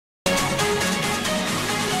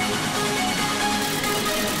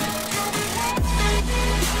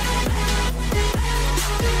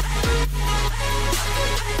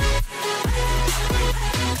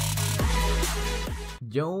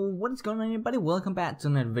Yo, what is going on everybody? Welcome back to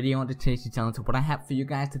another video on the Tasty channel. So what I have for you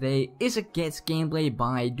guys today is a guest gameplay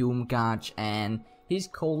by Garge, and he's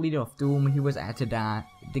co-leader of Doom. He was actually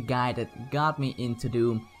the guy that got me into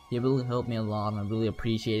Doom. He really helped me a lot and I really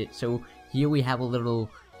appreciate it. So here we have a little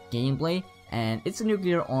gameplay, and it's a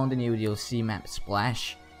nuclear on the new DLC map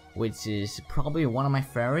Splash, which is probably one of my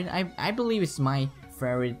favorite. I believe it's my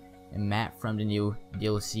favorite map from the new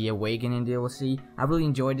DLC, Awakening DLC. I really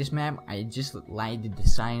enjoyed this map. I just like the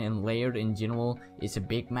design and layout in general. It's a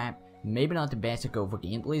big map, maybe not the best to go for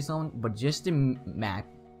gameplay zone, but just the map,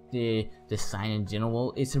 the design in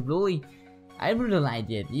general, it's a really, I really like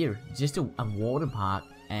the idea. Just a water park,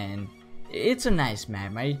 and it's a nice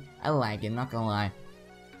map. I like it, not gonna lie.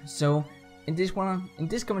 So in this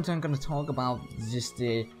comment I'm gonna talk about just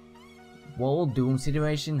the whole Doom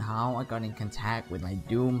situation, how I got in contact with like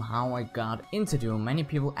Doom, how I got into Doom. Many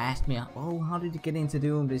people ask me, oh, how did you get into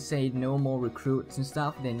Doom? They say no more recruits and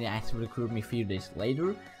stuff, then they actually recruit me a few days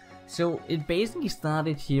later. So it basically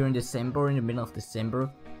started here in December, in the middle of December,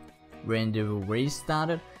 when the race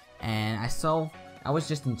started, and I was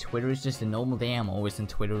just in Twitter. It's just a normal day, I'm always on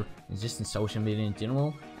Twitter, it's just in social media in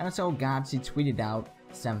general, and I saw Garge tweeted out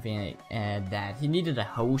something that he needed a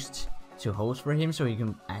host to host for him so he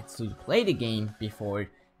can actually play the game before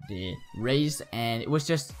the race, and it was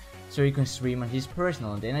just so he can stream on his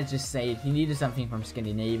personal. And then I just said he needed something from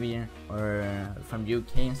Scandinavia or from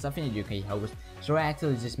UK and stuff in the UK host. So I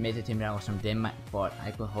actually just messaged him that I was from Denmark, but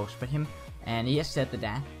I could host for him, and he accepted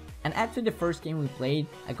that. And after the first game we played,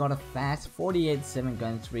 I got a fast 48-7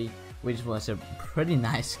 gun streak, which was a pretty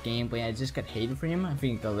nice gameplay. I just got hated for him. I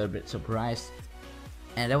think I got a little bit surprised,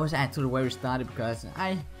 and that was actually where we started because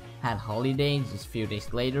I had holiday just a few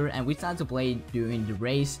days later, and we started to play during the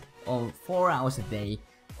race 4 hours a day,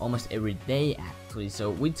 almost every day actually.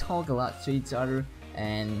 So we talk a lot to each other,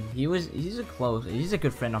 and he's a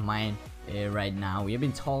good friend of mine right now. We have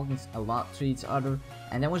been talking a lot to each other,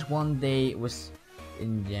 and that was one day, it was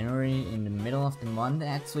in January, in the middle of the month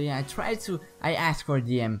actually. I asked for a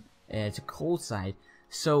DM to cold side,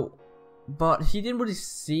 so but he didn't really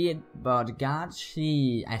see it. But Garge,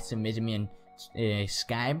 he actually messaged me in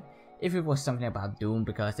Skype if it was something about Doom,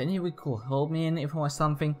 because then he could help me in if it was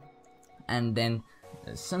something, and then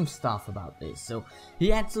some stuff about this. So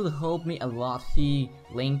he actually helped me a lot. He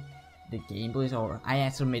linked the gameplays, or I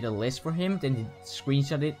actually made a list for him, then he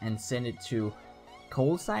screenshot it and sent it to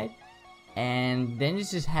cold side, and then he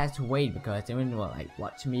just had to wait because they wouldn't like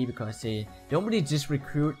watch me, because they don't really just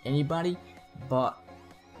recruit anybody. But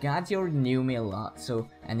Garge already knew me a lot, so,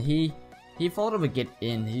 and he thought I would get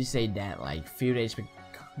in. He said that like few days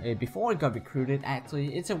before I got recruited.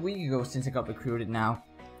 Actually, it's a week ago since I got recruited now,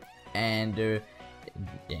 and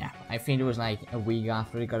yeah, I think it was like a week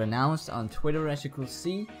after it got announced on Twitter, as you could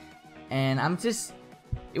see. And that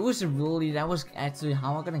was actually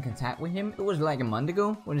how I got in contact with him. It was like a month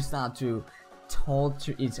ago when we started to talk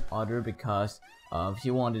to each other because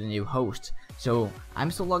he wanted a new host. So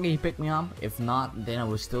I'm so lucky he picked me up. If not, then I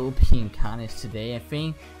would still be in Carnage today, I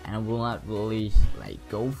think, and I will not really like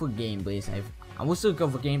go for gameplays. I will still go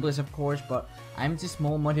for gameplays, of course, but I'm just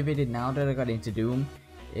more motivated now that I got into Doom.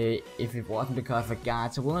 If it wasn't because of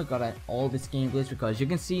Garge, I wouldn't have got all these gameplays, because you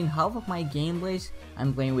can see in half of my gameplays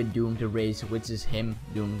I'm playing with Doom the Race, which is him,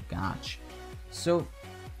 Doom Garge. So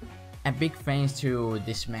a big thanks to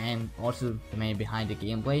this man, also the man behind the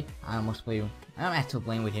gameplay. I'm actually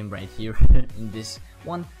playing with him right here in this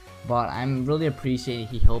one, but I'm really appreciated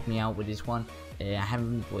he helped me out with this one. I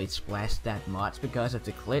haven't played Splash that much because of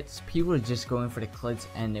the clits. People were just going for the clits,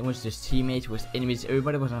 and it was just teammates with enemies.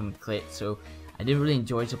 Everybody was on the clit, so I didn't really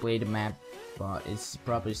enjoy to play the map. But it's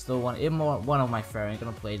probably still one of my favorites. I'm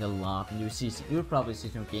gonna play it a lot, and you'll probably see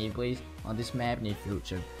some gameplays on this map in the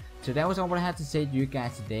future. So that was all what I had to say to you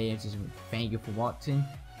guys today. Just thank you for watching,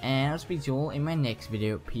 and I'll speak to you all in my next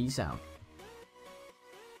video. Peace out.